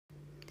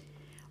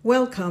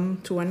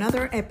Welcome to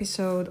another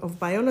episode of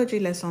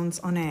Biology Lessons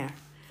on Air.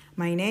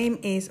 My name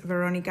is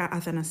Veronica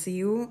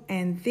Athanasiou,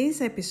 and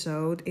this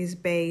episode is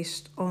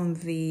based on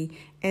the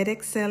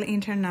Edexcel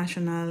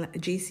International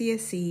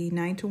GCSE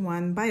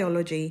 9-1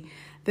 Biology,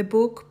 the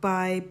book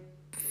by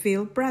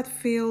Phil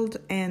Bradfield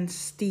and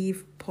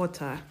Steve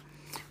Potter.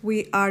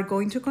 We are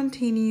going to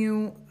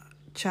continue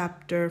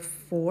Chapter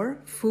 4,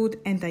 Food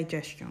and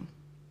Digestion.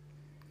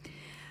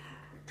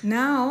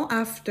 Now,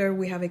 after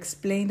we have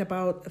explained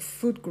about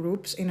food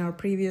groups in our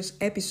previous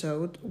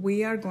episode,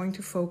 we are going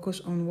to focus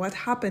on what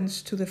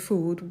happens to the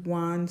food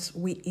once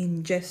we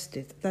ingest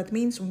it. That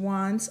means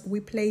once we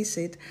place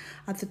it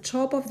at the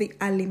top of the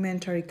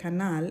alimentary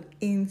canal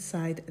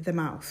inside the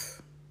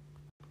mouth.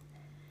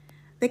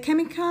 The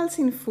chemicals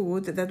in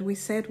food that we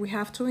said we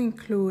have to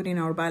include in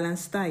our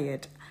balanced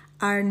diet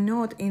are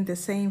not in the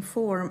same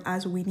form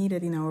as we need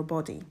it in our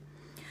body.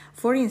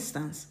 For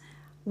instance,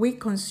 we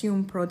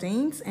consume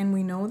proteins, and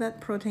we know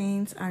that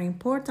proteins are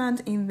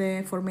important in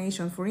the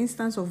formation, for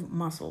instance, of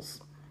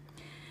muscles.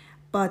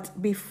 But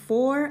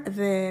before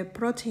the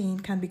protein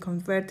can be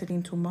converted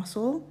into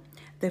muscle,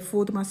 the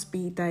food must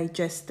be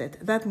digested.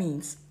 That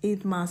means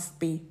it must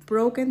be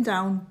broken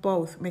down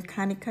both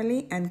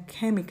mechanically and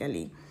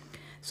chemically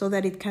so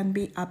that it can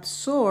be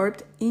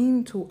absorbed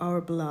into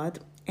our blood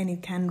and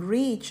it can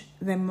reach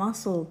the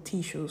muscle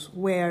tissues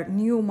where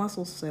new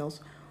muscle cells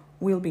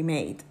will be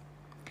made.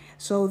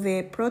 So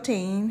the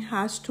protein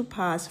has to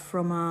pass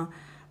from,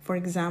 for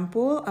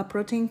example, a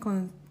protein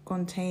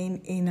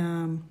contained in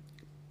a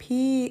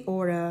pea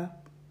or a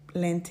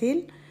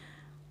lentil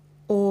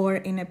or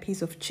in a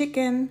piece of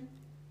chicken,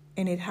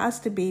 and it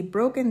has to be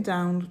broken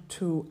down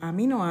to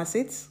amino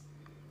acids,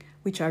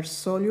 which are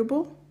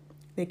soluble.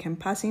 They can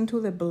pass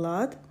into the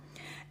blood,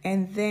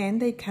 and then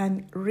they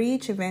can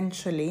reach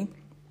eventually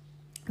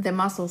the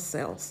muscle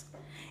cells.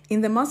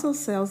 In the muscle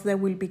cells, they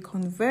will be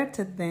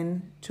converted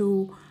then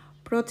to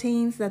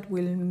proteins that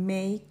will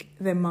make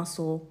the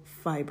muscle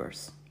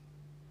fibers.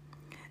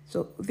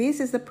 So this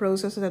is the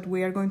process that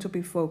we are going to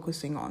be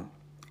focusing on.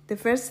 The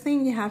first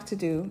thing you have to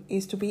do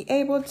is to be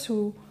able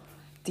to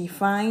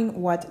define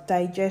what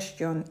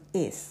digestion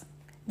is.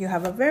 You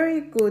have a very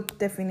good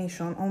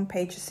definition on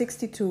page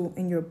 62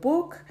 in your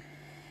book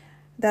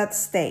that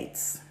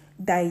states,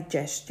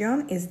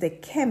 digestion is the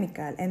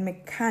chemical and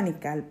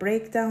mechanical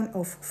breakdown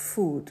of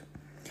food.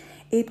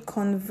 It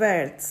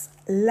converts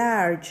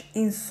large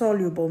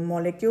insoluble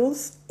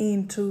molecules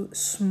into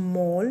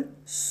small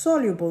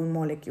soluble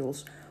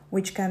molecules,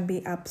 which can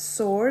be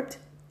absorbed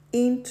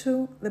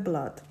into the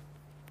blood.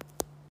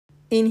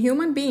 In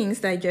human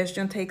beings,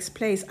 digestion takes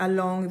place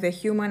along the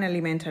human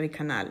alimentary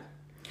canal.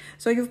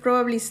 So you've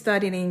probably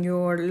studied in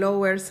your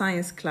lower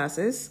science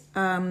classes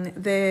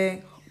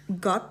the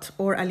gut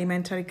or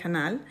alimentary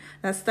canal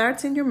that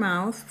starts in your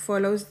mouth,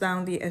 follows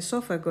down the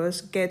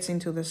esophagus, gets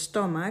into the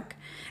stomach.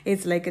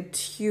 It's like a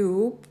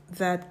tube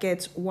that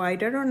gets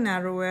wider or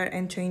narrower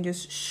and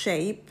changes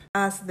shape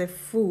as the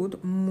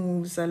food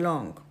moves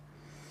along.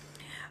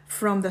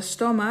 From the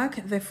stomach,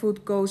 the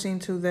food goes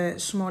into the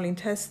small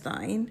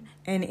intestine,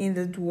 and in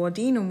the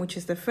duodenum, which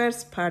is the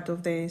first part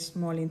of the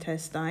small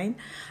intestine,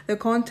 the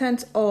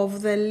contents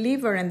of the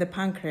liver and the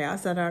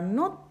pancreas that are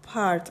not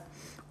part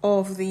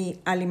of the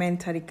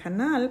alimentary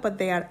canal, but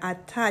they are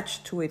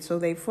attached to it, so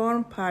they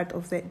form part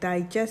of the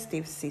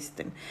digestive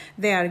system.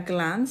 They are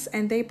glands,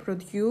 and they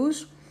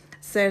produce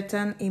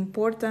certain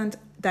important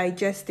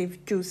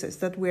digestive juices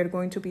that we are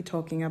going to be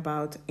talking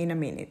about in a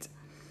minute.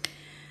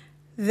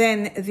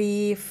 Then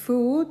the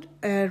food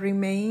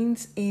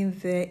remains in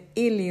the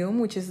ileum,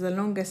 which is the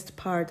longest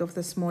part of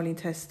the small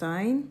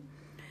intestine,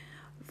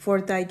 for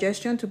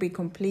digestion to be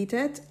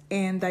completed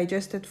and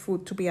digested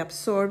food to be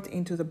absorbed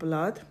into the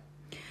blood.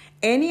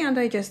 Any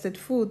undigested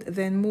food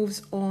then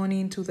moves on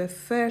into the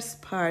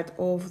first part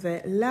of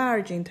the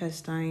large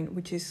intestine,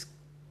 which is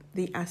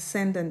the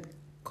ascendant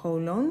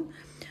colon.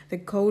 The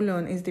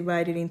colon is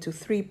divided into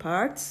three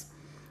parts: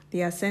 the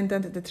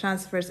ascendant, the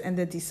transverse, and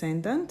the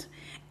descendant.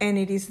 And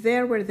it is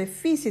there where the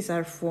feces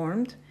are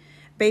formed.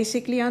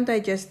 Basically,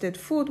 undigested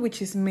food,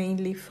 which is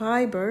mainly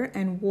fiber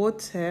and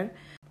water,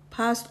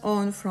 passed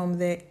on from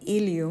the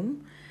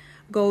ileum,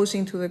 goes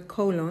into the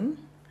colon.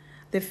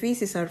 The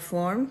feces are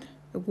formed.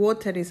 The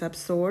water is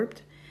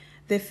absorbed.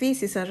 The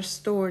feces are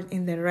stored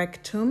in the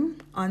rectum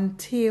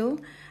until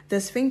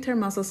the sphincter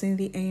muscles in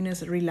the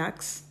anus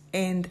relax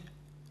and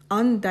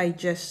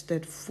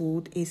undigested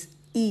food is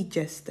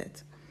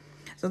egested.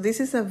 So this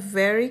is a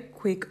very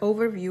quick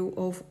overview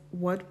of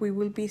what we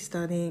will be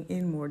studying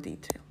in more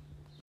detail.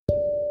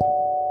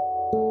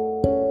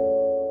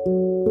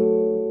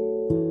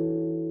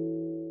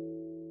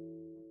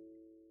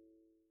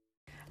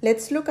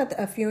 Let's look at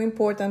a few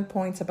important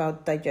points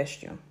about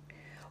digestion.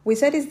 We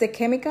said it's the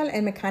chemical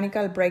and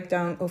mechanical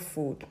breakdown of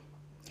food.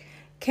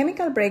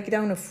 Chemical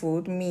breakdown of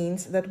food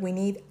means that we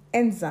need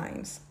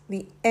enzymes.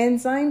 The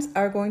enzymes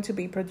are going to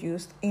be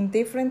produced in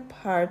different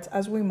parts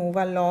as we move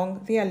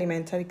along the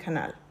alimentary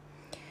canal.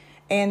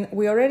 And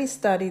we already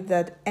studied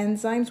that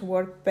enzymes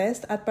work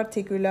best at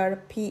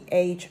particular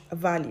pH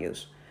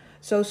values.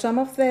 So some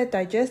of the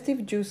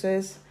digestive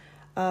juices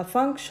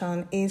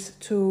function is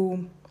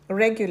to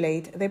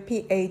regulate the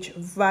pH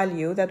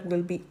value that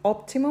will be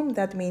optimum,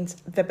 that means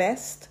the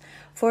best,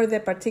 for the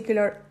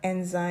particular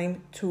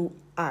enzyme to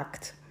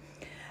act.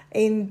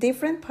 In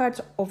different parts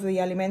of the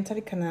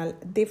alimentary canal,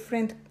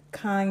 different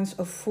kinds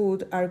of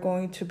food are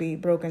going to be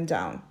broken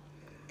down.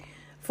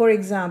 For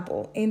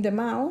example, in the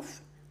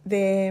mouth,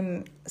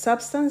 the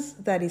substance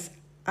that is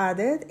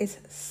added is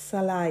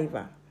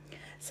saliva.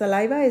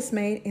 Saliva is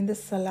made in the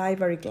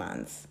salivary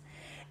glands,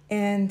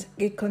 and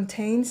it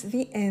contains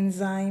the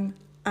enzyme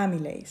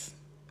amylase.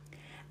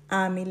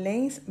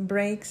 Amylase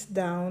breaks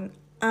down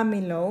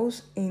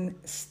amylose in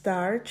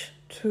starch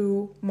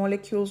to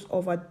molecules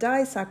of a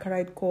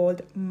disaccharide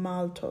called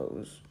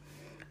maltose.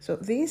 So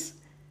this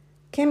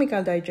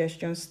chemical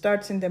digestion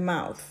starts in the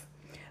mouth.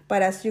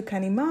 But as you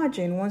can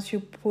imagine, once you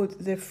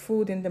put the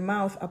food in the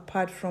mouth,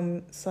 apart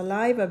from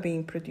saliva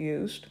being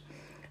produced,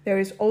 there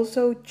is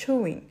also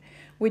chewing,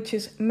 which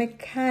is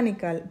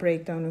mechanical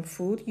breakdown of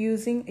food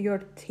using your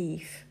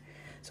teeth.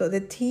 So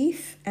the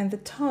teeth and the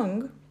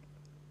tongue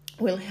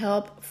will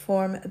help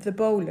form the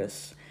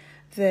bolus.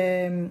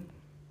 The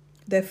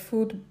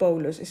food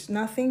bolus is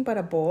nothing but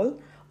a ball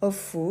of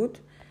food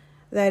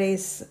that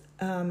is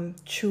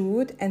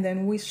chewed, and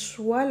then we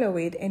swallow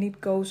it, and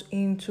it goes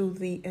into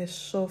the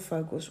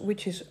esophagus,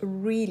 which is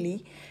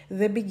really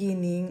the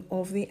beginning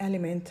of the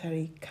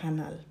alimentary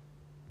canal.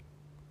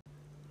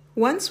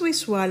 Once we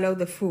swallow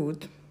the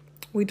food,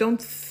 we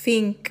don't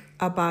think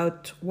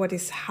about what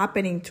is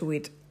happening to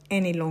it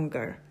any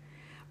longer.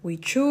 We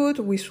chewed,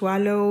 we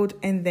swallowed,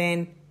 and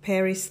then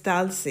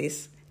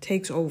peristalsis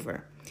takes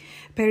over.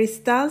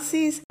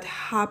 Peristalsis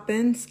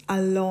happens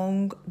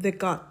along the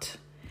gut.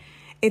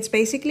 It's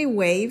basically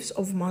waves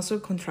of muscle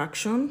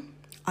contraction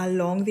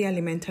along the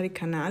alimentary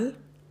canal.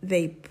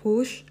 They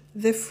push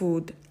the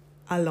food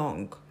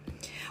along.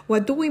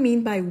 What do we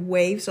mean by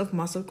waves of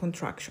muscle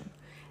contraction?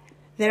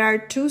 There are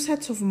two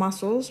sets of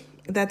muscles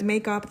that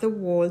make up the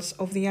walls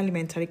of the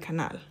alimentary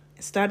canal.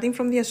 Starting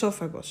from the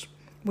esophagus,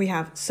 we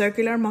have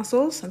circular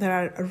muscles that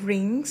are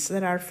rings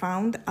that are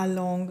found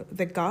along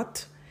the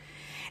gut.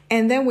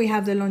 And then we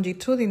have the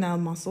longitudinal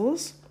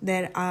muscles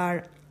that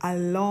are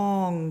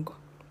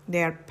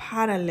they are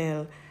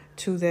parallel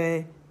to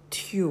the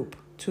tube,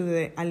 to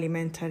the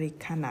alimentary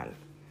canal.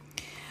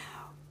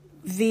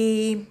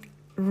 The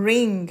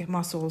ring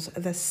muscles,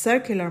 the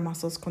circular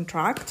muscles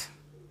contract.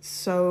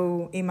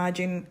 So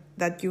imagine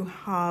that you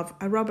have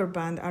a rubber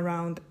band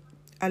around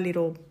a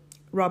little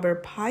rubber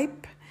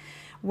pipe.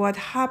 What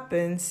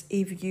happens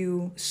if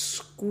you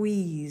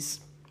squeeze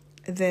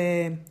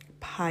the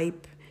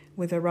pipe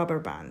with a rubber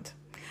band?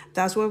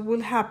 That's what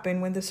will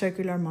happen when the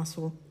circular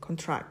muscle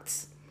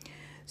contracts.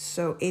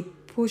 So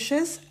it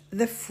pushes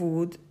the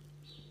food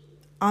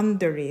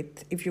under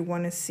it. If you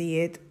want to see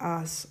it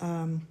as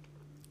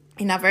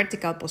in a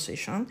vertical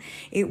position,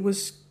 it will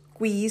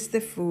squeeze the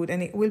food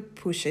and it will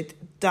push it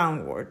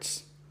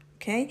downwards.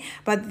 Okay,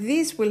 but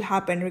this will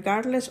happen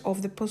regardless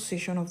of the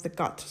position of the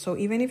gut. So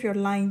even if you're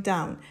lying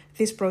down,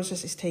 this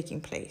process is taking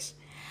place.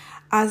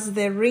 As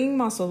the ring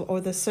muscle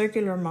or the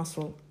circular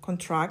muscle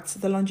contracts,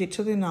 the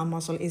longitudinal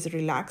muscle is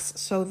relaxed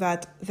so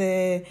that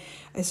the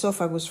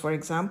esophagus, for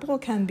example,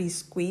 can be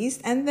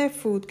squeezed and the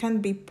food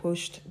can be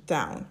pushed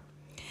down.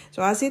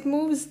 So as it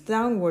moves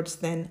downwards,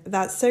 then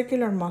that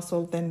circular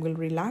muscle then will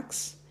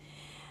relax.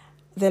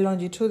 The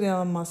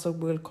longitudinal muscle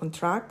will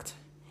contract.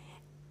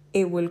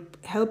 It will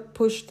help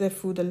push the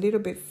food a little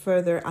bit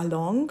further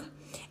along.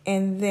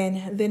 And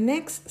then the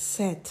next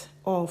set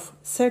of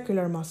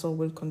circular muscle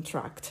will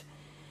contract.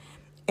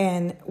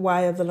 And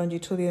while the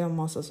longitudinal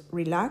muscles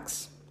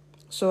relax.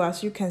 So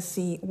as you can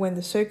see, when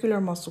the circular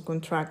muscle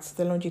contracts,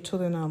 the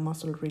longitudinal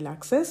muscle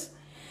relaxes.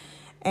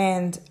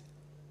 And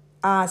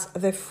as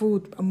the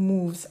food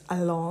moves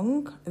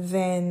along,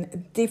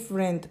 then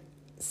different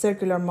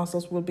circular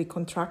muscles will be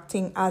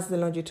contracting as the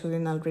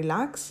longitudinal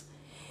relax.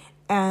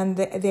 And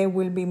they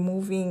will be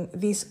moving,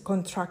 these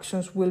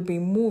contractions will be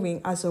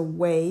moving as a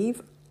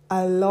wave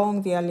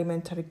along the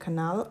alimentary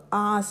canal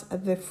as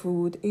the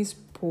food is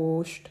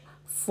pushed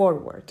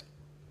forward.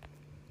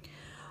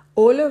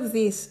 All of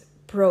this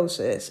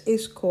process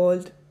is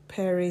called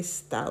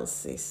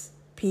peristalsis.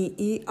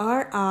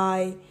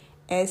 Peristalsis.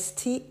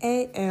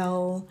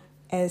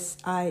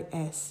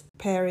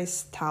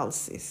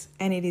 Peristalsis.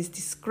 And it is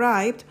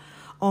described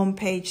on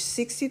page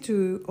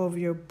 62 of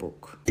your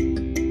book.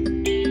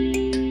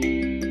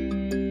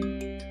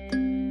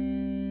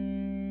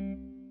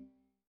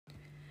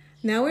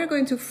 Now we're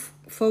going to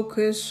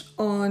focus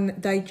on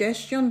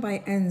digestion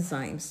by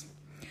enzymes.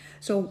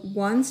 So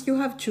once you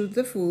have chewed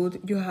the food,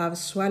 you have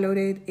swallowed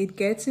it, it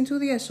gets into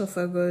the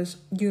esophagus,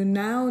 you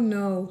now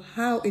know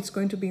how it's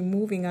going to be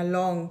moving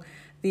along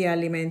the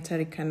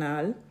alimentary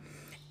canal.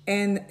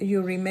 And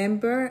you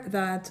remember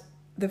that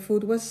the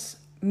food was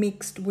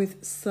mixed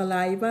with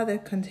saliva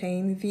that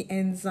contained the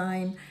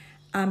enzyme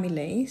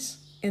amylase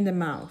in the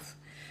mouth.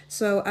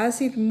 So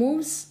as it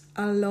moves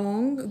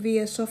along the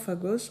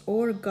esophagus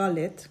or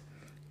gullet,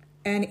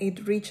 and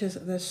it reaches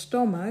the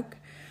stomach,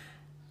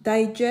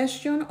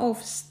 Digestion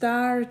of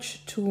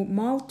starch to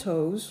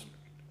maltose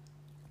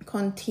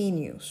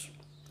continues.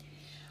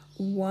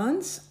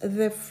 Once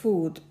the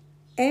food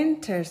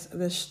enters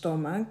the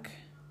stomach,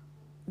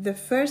 the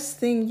first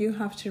thing you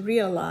have to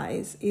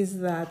realize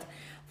is that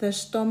the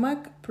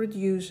stomach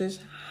produces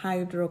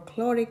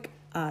hydrochloric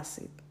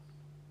acid.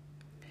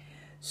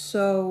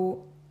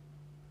 So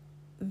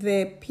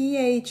the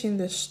pH in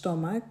the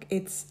stomach,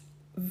 it's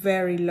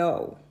very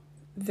low.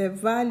 The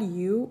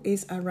value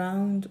is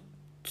around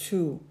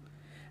 2.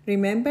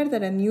 Remember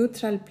that a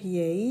neutral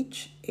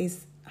pH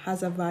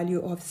has a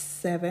value of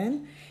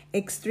 7.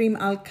 Extreme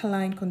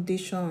alkaline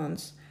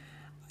conditions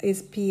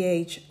is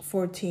pH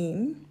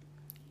 14.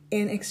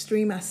 In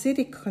extreme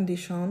acidic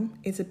condition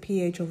is a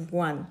pH of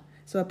 1.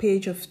 So a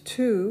pH of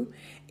 2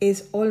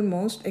 is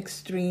almost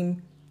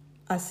extreme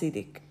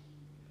acidic.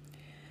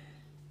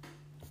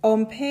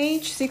 On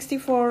page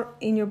 64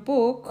 in your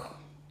book,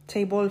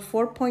 table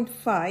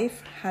 4.5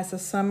 has a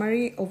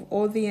summary of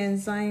all the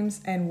enzymes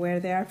and where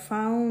they are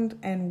found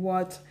and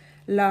what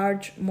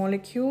large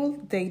molecule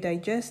they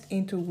digest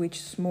into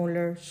which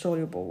smaller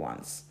soluble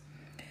ones.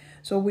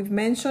 So we've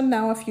mentioned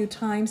now a few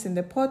times in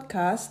the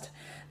podcast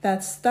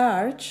that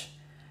starch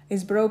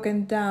is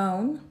broken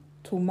down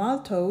to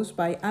maltose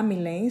by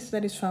amylase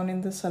that is found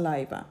in the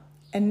saliva.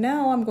 And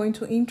now I'm going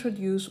to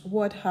introduce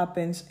what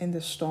happens in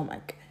the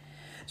stomach.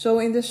 So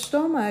in the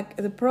stomach,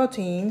 the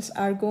proteins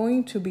are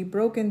going to be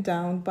broken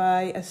down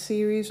by a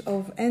series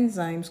of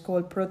enzymes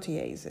called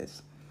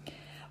proteases.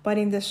 But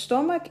in the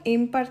stomach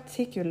in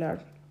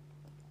particular,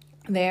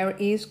 there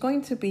is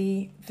going to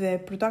be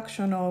the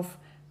production of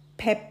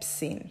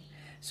pepsin.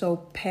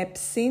 So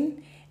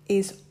pepsin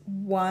is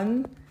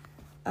one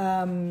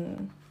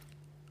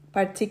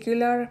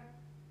particular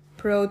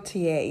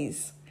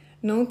protease.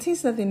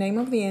 Notice that the name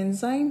of the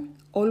enzyme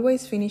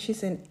always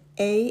finishes in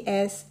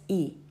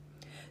ASE.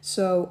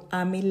 So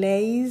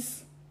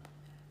amylase,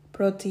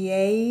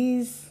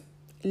 protease,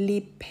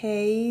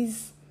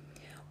 lipase.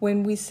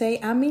 When we say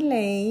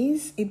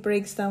amylase, it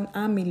breaks down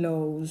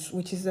amylose,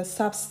 which is the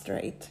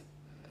substrate,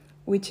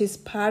 which is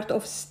part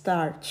of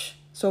starch.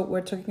 So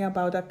we're talking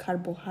about a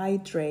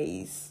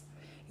carbohydrate.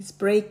 It's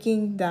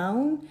breaking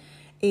down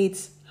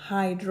its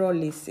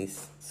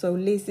hydrolysis. So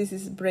lysis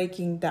is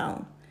breaking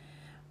down.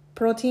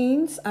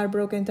 Proteins are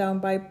broken down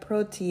by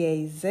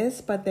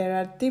proteases, but there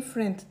are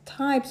different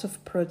types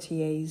of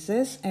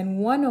proteases, and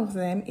one of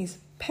them is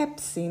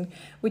pepsin,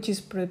 which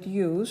is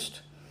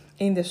produced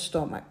in the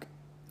stomach.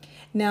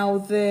 Now,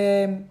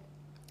 the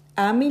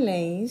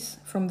amylase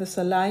from the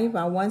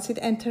saliva, once it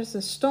enters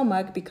the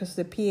stomach, because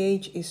the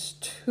pH is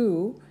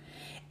 2,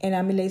 and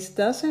amylase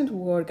doesn't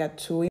work at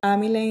 2,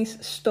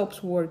 amylase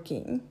stops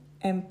working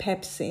and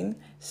pepsin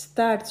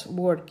starts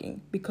working,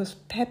 because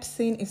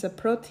pepsin is a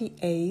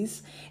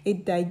protease.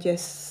 It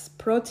digests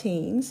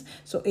proteins,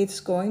 so it's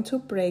going to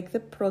break the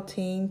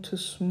protein to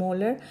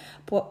smaller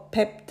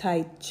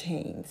peptide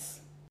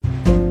chains.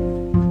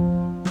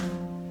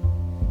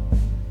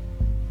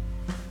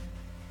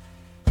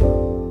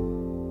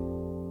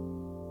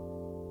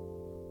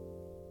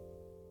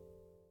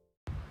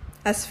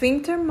 A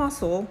sphincter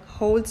muscle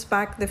holds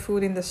back the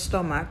food in the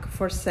stomach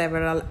for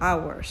several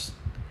hours.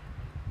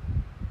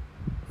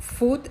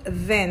 Food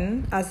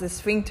then, as the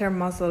sphincter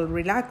muscle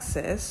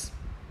relaxes,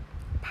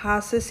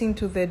 passes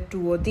into the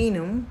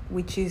duodenum,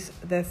 which is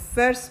the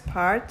first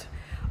part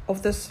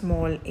of the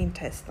small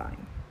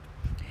intestine.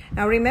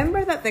 Now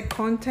remember that the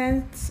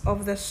contents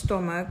of the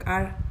stomach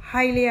are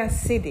highly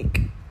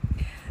acidic.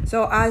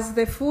 So as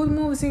the food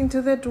moves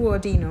into the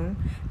duodenum,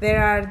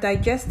 there are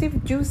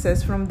digestive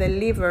juices from the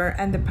liver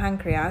and the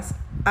pancreas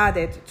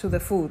added to the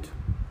food.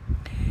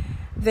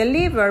 The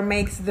liver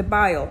makes the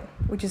bile,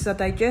 which is a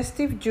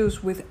digestive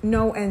juice with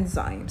no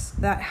enzymes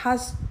that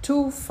has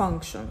 2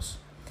 functions.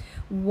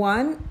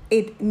 One,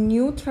 it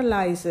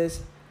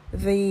neutralizes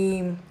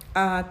the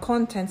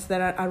contents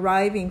that are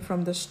arriving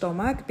from the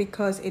stomach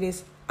because it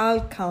is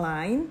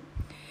alkaline,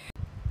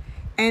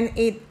 and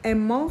it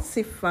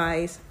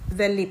emulsifies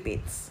the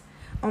lipids.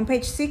 On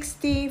page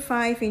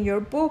 65 in your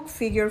book,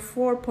 figure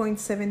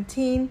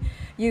 4.17,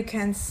 you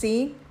can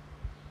see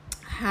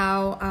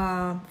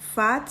how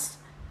fats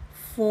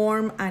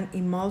form an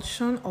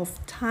emulsion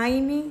of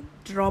tiny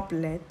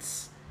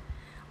droplets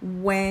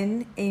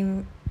when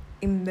in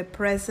the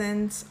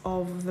presence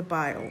of the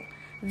bile.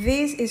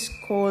 This is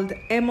called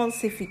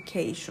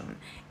emulsification,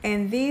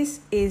 and this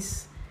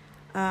is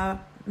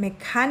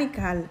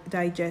mechanical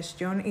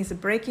digestion, is a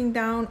breaking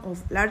down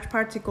of large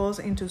particles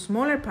into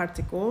smaller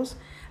particles.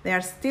 They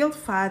are still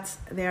fats,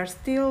 they are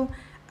still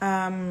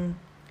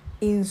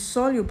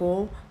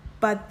insoluble,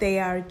 but they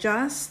are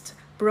just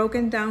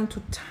broken down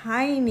to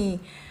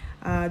tiny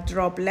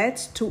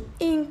droplets to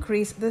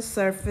increase the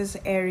surface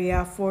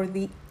area for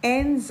the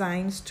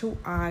enzymes to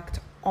act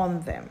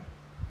on them.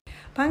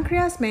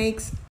 Pancreas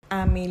makes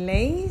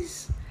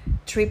amylase,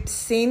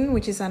 trypsin,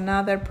 which is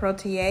another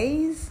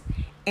protease,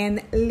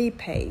 and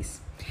lipase.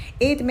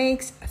 It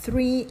makes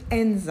 3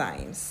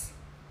 enzymes.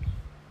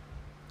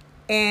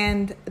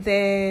 And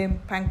the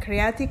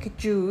pancreatic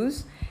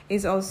juice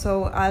is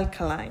also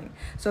alkaline.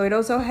 So it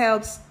also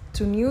helps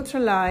to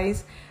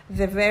neutralize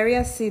the very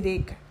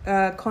acidic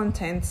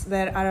contents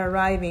that are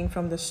arriving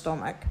from the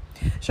stomach.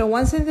 So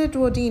once in the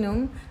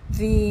duodenum,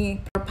 the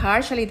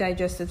partially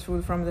digested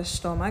food from the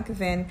stomach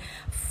then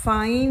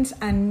finds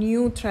a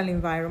neutral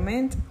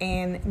environment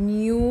and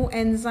new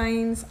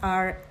enzymes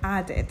are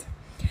added.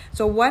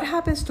 So what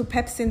happens to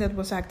pepsin that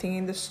was acting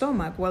in the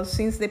stomach? Well,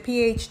 since the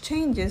pH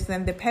changes,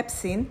 then the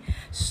pepsin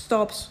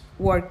stops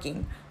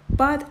working.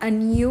 But a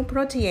new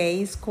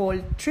protease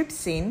called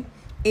trypsin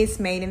is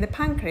made in the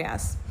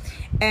pancreas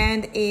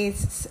and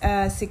is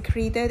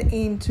secreted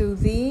into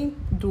the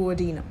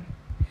duodenum.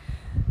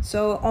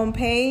 So on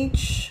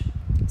page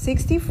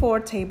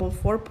 64, table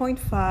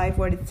 4.5,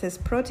 where it says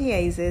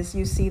proteases,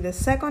 you see the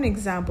second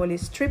example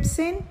is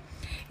trypsin.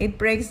 It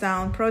breaks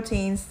down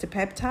proteins to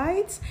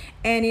peptides,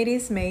 and it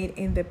is made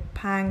in the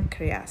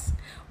pancreas.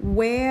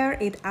 Where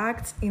it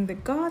acts in the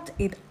gut,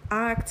 it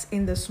acts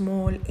in the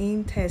small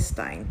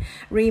intestine.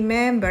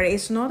 Remember,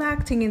 it's not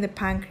acting in the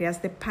pancreas.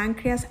 The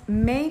pancreas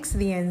makes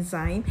the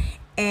enzyme,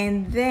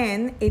 and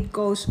then it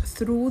goes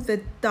through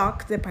the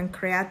duct, the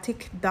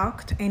pancreatic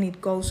duct, and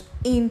it goes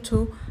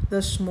into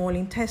the small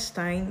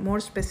intestine, more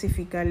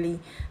specifically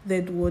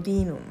the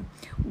duodenum,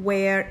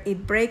 where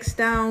it breaks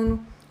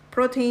down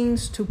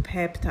proteins to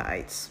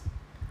peptides.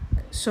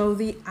 So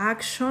the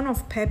action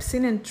of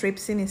pepsin and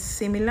trypsin is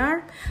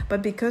similar,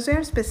 but because they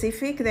are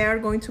specific, they are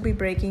going to be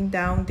breaking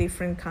down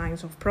different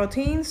kinds of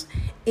proteins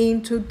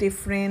into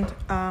different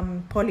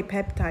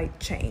polypeptide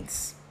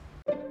chains.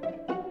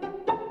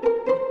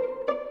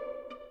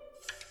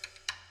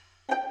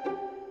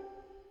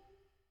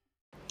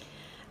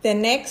 The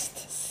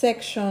next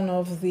section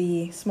of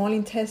the small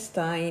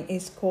intestine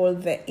is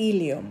called the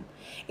ileum.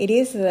 It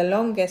is the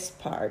longest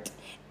part,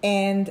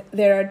 and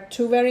there are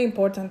two very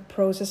important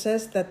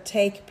processes that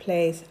take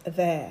place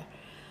there.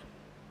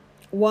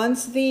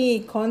 Once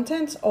the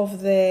contents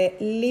of the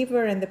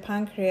liver and the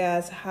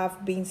pancreas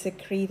have been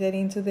secreted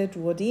into the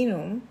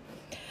duodenum,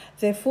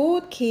 the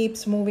food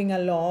keeps moving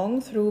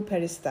along through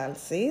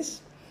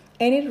peristalsis,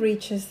 and it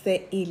reaches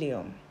the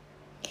ileum.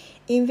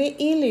 In the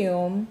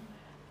ileum,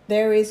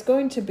 there is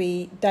going to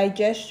be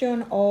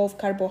digestion of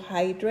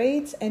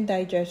carbohydrates and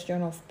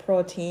digestion of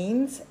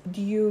proteins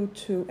due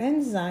to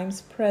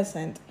enzymes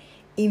present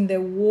in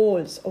the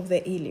walls of the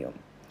ileum.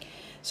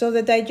 So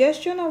the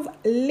digestion of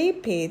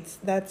lipids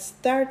that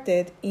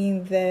started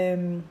in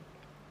the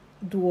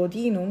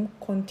duodenum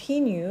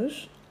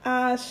continues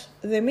as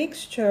the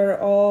mixture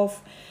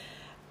of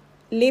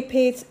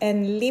lipids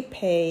and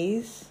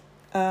lipase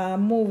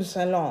moves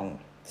along.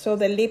 So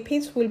the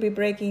lipids will be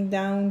breaking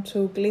down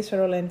to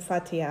glycerol and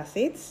fatty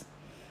acids.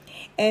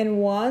 And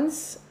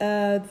once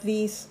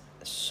these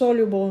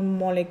soluble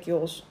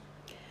molecules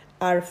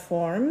are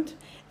formed,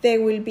 they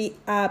will be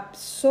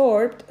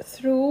absorbed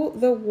through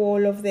the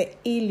wall of the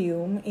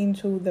ileum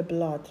into the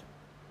blood.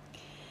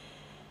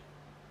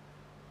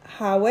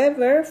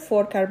 However,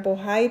 for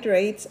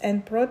carbohydrates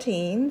and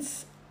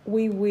proteins,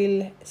 we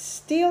will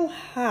still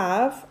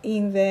have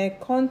in the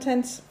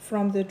contents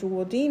from the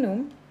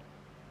duodenum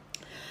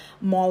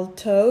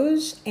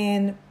maltose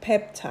and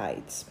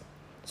peptides.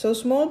 So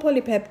small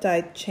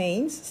polypeptide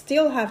chains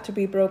still have to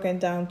be broken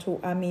down to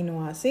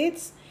amino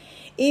acids.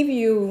 If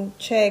you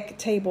check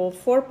table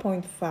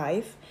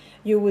 4.5,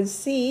 you will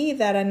see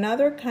that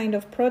another kind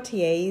of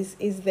protease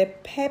is the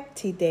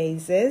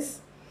peptidases.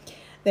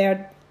 There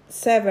are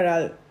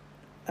several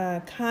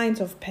kinds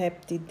of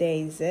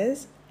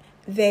peptidases.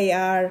 They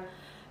are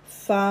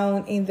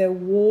found in the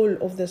wall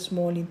of the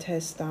small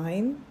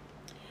intestine.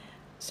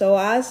 So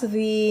as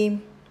the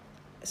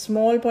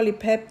small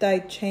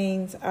polypeptide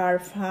chains are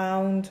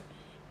found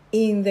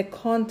in the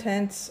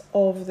contents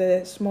of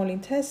the small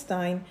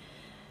intestine,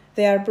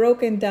 they are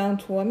broken down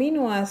to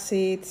amino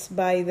acids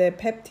by the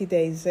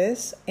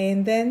peptidases,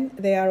 and then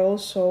they are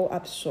also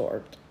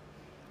absorbed.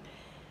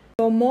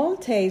 So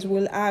maltase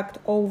will act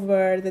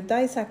over the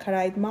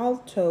disaccharide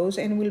maltose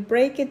and will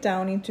break it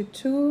down into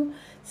two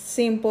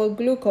simple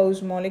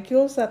glucose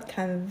molecules that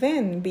can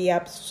then be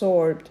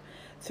absorbed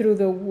through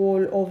the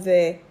wall of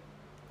the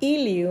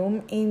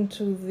ileum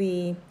into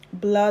the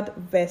blood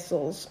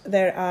vessels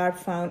that are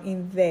found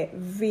in the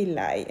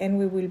villi, and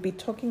we will be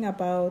talking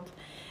about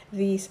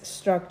these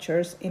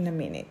structures in a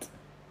minute.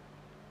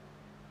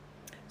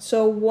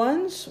 So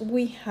once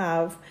we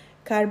have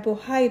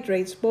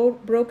carbohydrates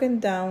broken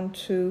down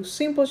to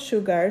simple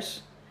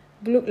sugars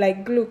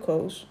like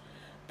glucose,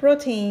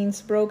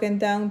 proteins broken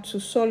down to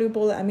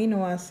soluble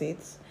amino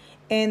acids,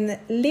 and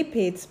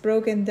lipids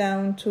broken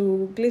down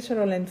to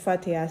glycerol and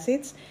fatty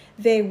acids,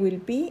 they will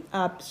be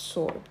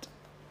absorbed.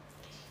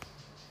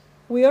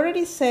 We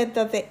already said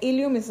that the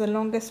ileum is the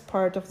longest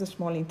part of the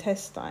small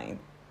intestine.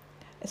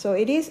 So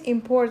it is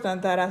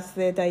important that as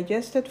the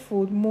digested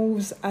food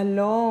moves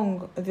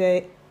along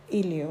the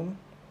ileum,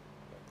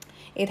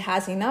 it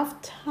has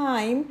enough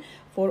time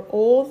for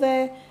all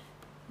the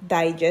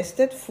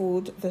digested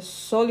food, the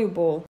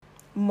soluble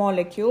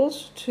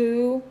molecules,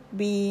 to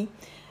be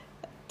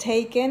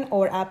taken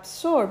or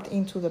absorbed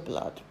into the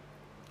blood.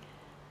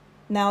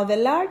 Now, the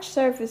large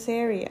surface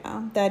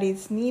area that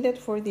is needed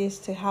for this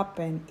to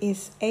happen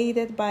is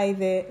aided by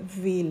the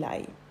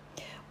villi.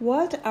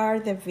 What are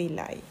the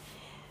villi?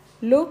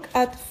 Look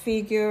at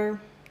figure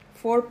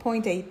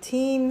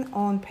 4.18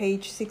 on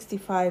page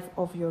 65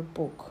 of your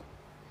book.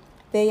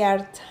 They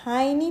are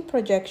tiny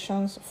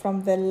projections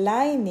from the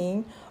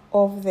lining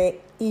of the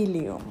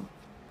ileum.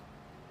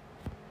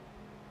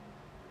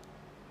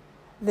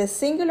 The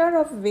singular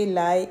of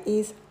villi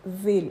is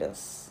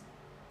villus.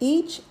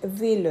 Each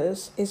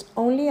villus is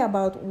only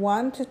about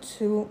 1 to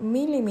 2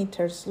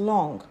 millimeters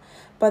long,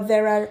 but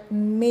there are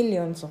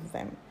millions of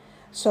them.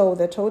 So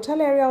the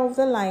total area of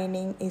the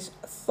lining is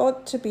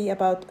thought to be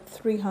about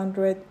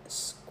 300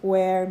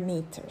 square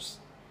meters.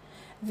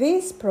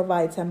 This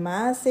provides a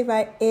massive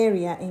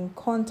area in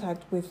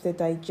contact with the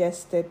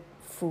digested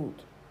food.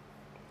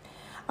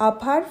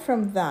 Apart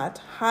from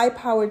that,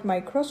 high-powered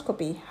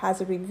microscopy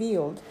has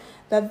revealed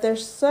that the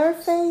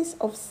surface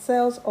of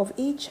cells of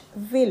each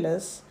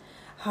villus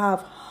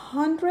have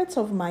hundreds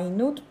of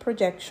minute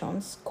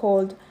projections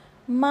called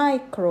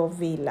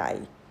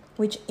microvilli,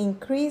 which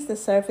increase the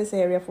surface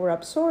area for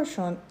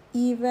absorption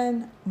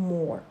even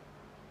more.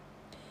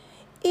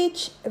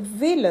 Each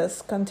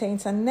villus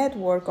contains a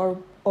network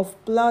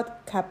of blood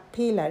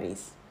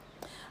capillaries.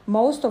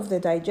 Most of the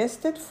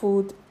digested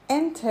food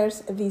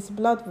enters these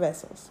blood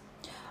vessels,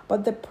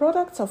 but the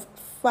products of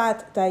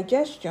fat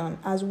digestion,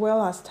 as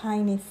well as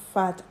tiny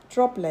fat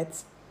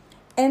droplets,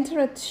 enter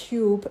a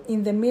tube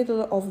in the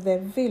middle of the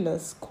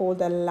villus called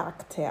a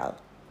lacteal.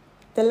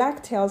 The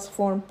lacteals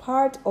form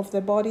part of the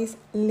body's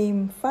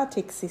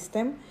lymphatic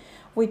system,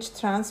 which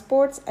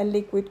transports a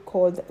liquid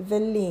called the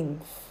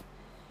lymph.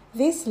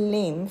 This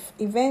lymph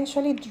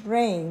eventually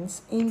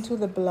drains into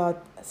the blood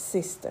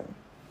system.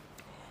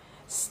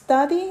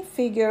 Study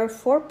figure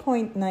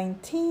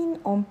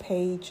 4.19 on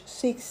page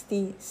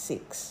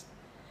 66.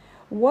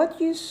 What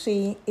you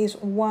see is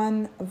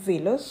one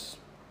villus.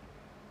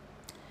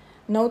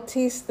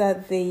 Notice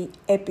that the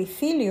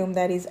epithelium,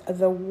 that is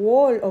the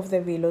wall of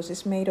the villus,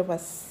 is made of a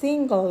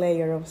single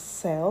layer of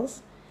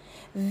cells.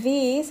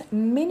 This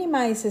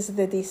minimizes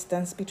the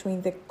distance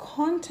between the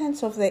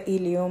contents of the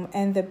ileum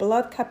and the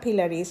blood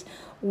capillaries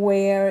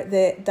where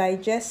the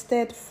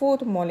digested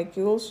food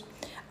molecules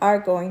are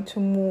going to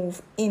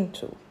move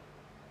into.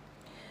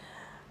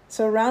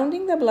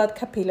 Surrounding the blood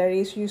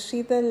capillaries, you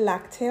see the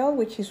lacteal,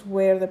 which is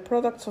where the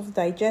products of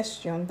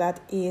digestion, that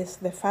is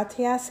the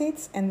fatty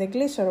acids and the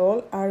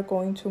glycerol, are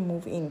going to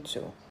move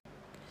into.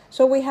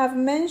 So we have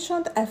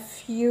mentioned a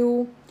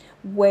few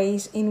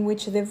ways in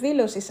which the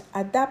villus is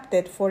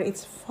adapted for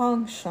its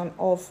function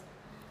of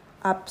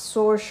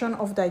absorption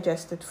of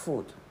digested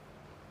food.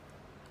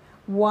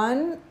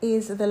 One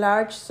is the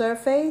large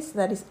surface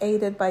that is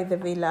aided by the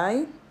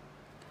villi.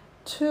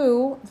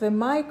 2, the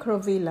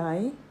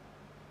microvilli.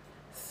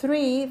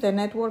 3, the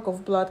network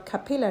of blood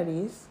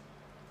capillaries.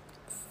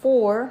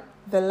 4,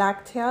 the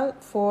lacteal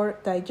for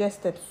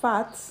digested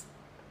fats.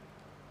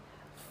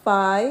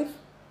 5,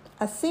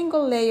 a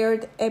single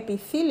layered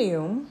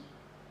epithelium.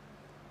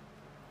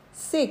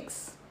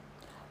 6,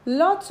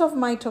 lots of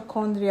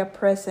mitochondria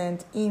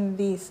present in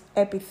this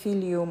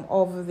epithelium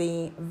of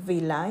the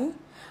villi.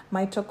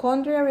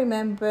 Mitochondria,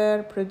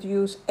 remember,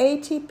 produce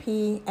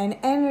ATP, and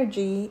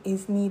energy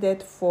is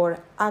needed for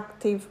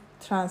active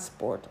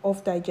transport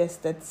of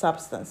digested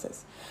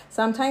substances.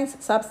 Sometimes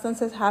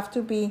substances have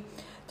to be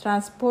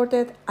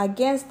transported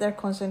against their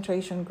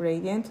concentration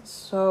gradient,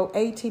 so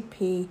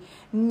ATP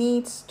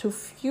needs to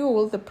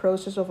fuel the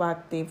process of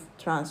active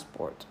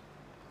transport.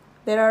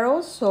 There are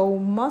also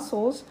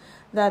muscles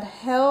that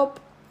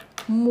help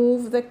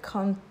move the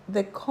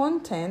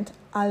content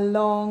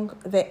along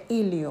the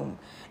ileum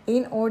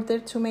in order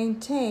to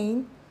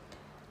maintain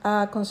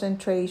a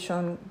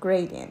concentration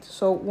gradient.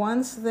 So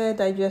once the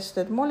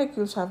digested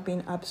molecules have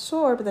been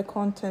absorbed, the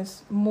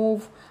contents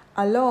move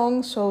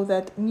along so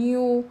that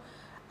new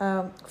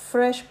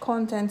fresh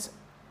contents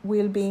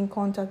will be in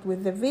contact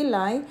with the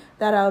villi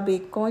that are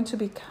going to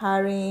be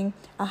carrying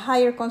a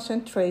higher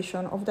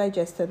concentration of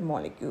digested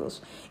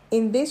molecules.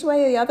 In this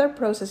way, the other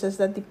processes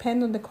that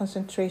depend on the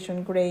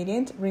concentration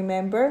gradient,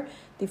 remember,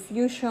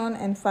 diffusion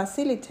and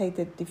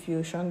facilitated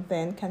diffusion,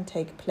 then can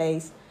take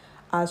place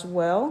as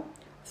well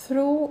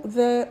through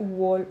the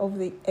wall of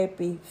the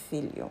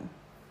epithelium.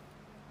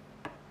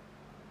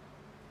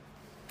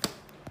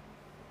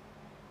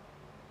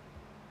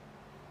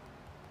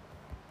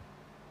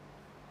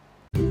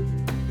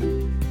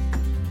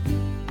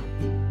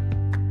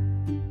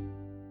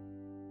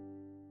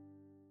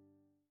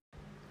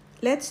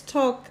 Let's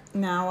talk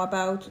now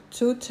about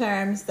two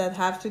terms that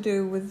have to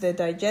do with the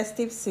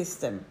digestive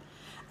system: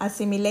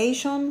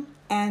 assimilation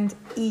and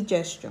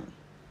egestion.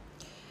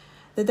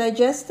 The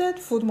digested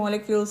food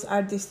molecules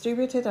are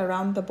distributed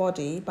around the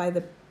body by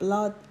the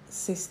blood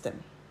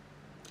system.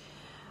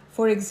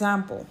 For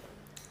example,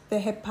 the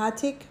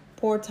hepatic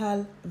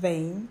portal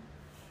vein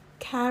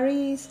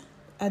carries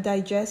a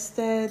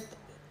digested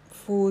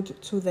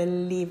food to the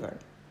liver.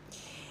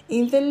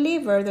 In the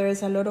liver, there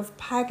is a lot of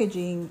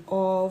packaging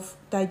of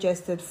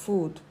digested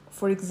food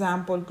For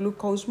example,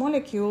 glucose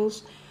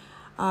molecules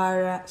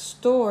are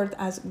stored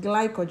as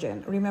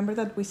glycogen. Remember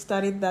that we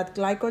studied that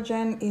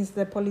glycogen is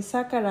the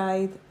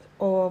polysaccharide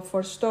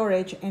for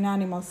storage in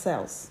animal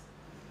cells.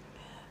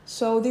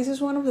 So this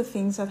is one of the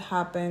things that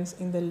happens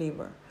in the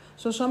liver.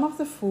 So some of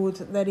the food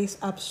that is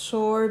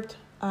absorbed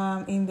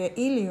in the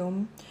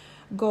ileum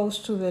goes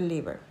to the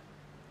liver.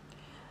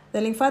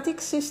 The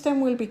lymphatic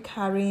system will be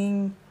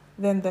carrying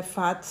then the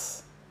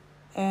fats,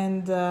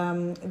 and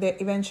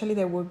eventually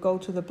they will go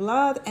to the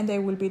blood and they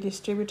will be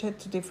distributed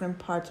to different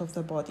parts of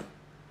the body.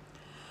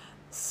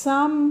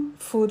 Some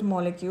food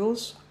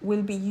molecules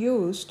will be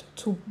used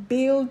to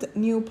build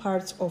new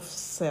parts of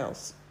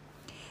cells.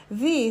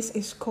 This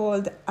is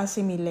called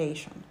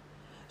assimilation.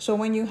 So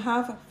when you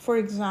have, for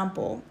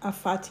example, a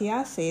fatty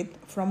acid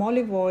from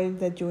olive oil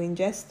that you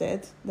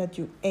ingested, that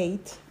you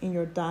ate in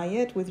your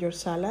diet with your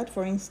salad,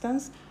 for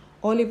instance,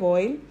 olive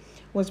oil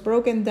was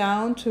broken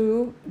down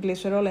to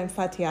glycerol and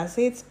fatty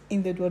acids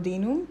in the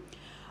duodenum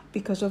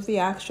because of the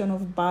action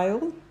of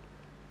bile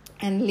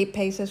and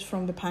lipases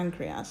from the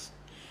pancreas.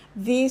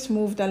 This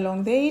moved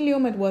along the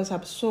ileum. It was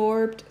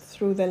absorbed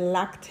through the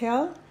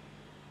lacteal,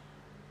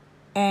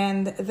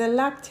 and the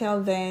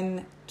lacteal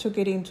then took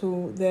it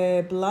into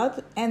the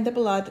blood, and the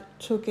blood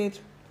took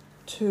it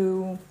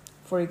to,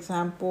 for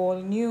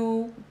example,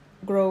 new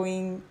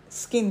growing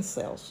skin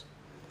cells.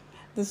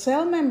 The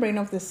cell membrane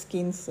of the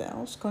skin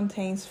cells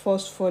contains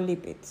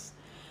phospholipids.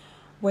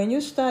 When you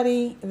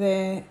study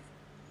the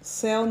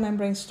cell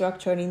membrane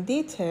structure in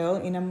detail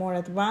in a more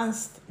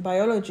advanced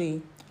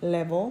biology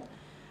level,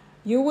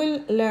 you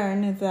will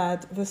learn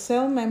that the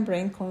cell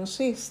membrane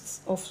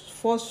consists of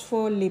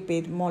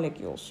phospholipid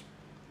molecules.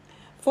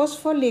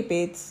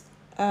 Phospholipids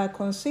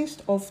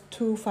consist of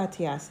two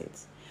fatty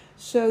acids.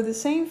 So the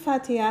same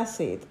fatty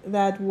acid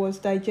that was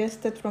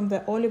digested from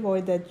the olive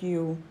oil that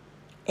you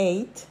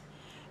ate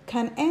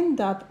can end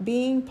up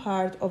being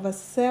part of a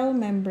cell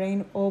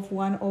membrane of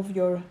one of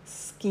your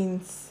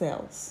skin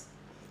cells.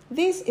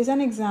 This is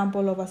an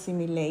example of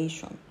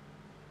assimilation.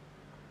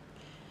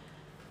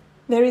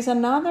 There is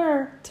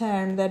another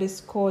term that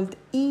is called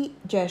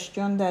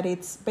e-gestion, that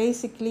it's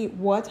basically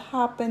what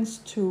happens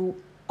to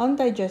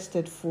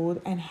undigested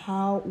food and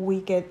how we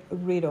get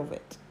rid of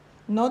it.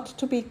 Not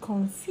to be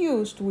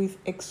confused with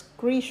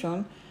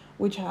excretion,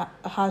 which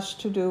has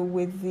to do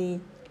with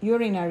the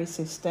urinary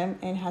system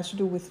and has to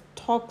do with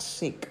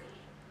toxic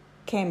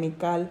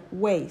chemical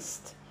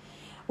waste.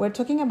 We're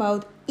talking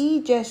about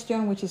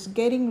e-gestion, which is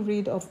getting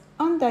rid of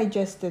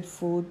undigested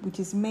food, which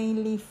is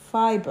mainly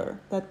fiber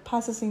that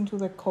passes into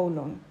the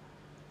colon.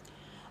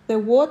 The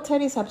water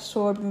is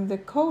absorbed in the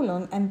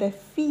colon and the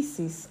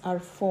feces are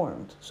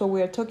formed. So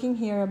we are talking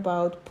here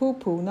about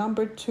poo-poo,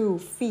 number 2,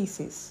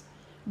 feces,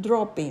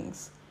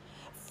 droppings.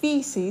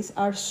 Feces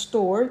are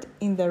stored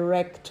in the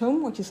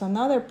rectum, which is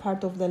another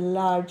part of the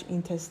large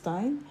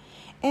intestine,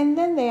 and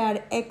then they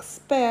are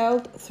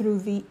expelled through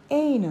the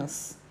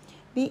anus.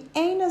 The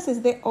anus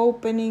is the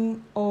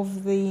opening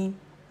of the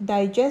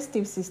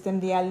digestive system,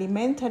 the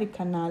alimentary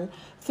canal,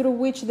 through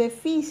which the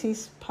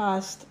feces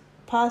pass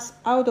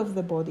out of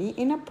the body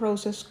in a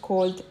process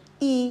called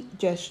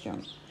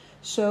e-gestion.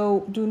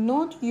 So do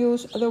not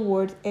use the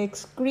word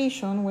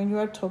excretion when you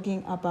are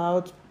talking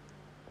about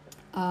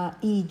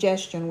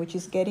e-gestion, which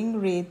is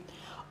getting rid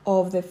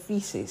of the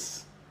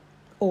feces,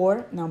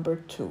 or number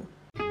 2.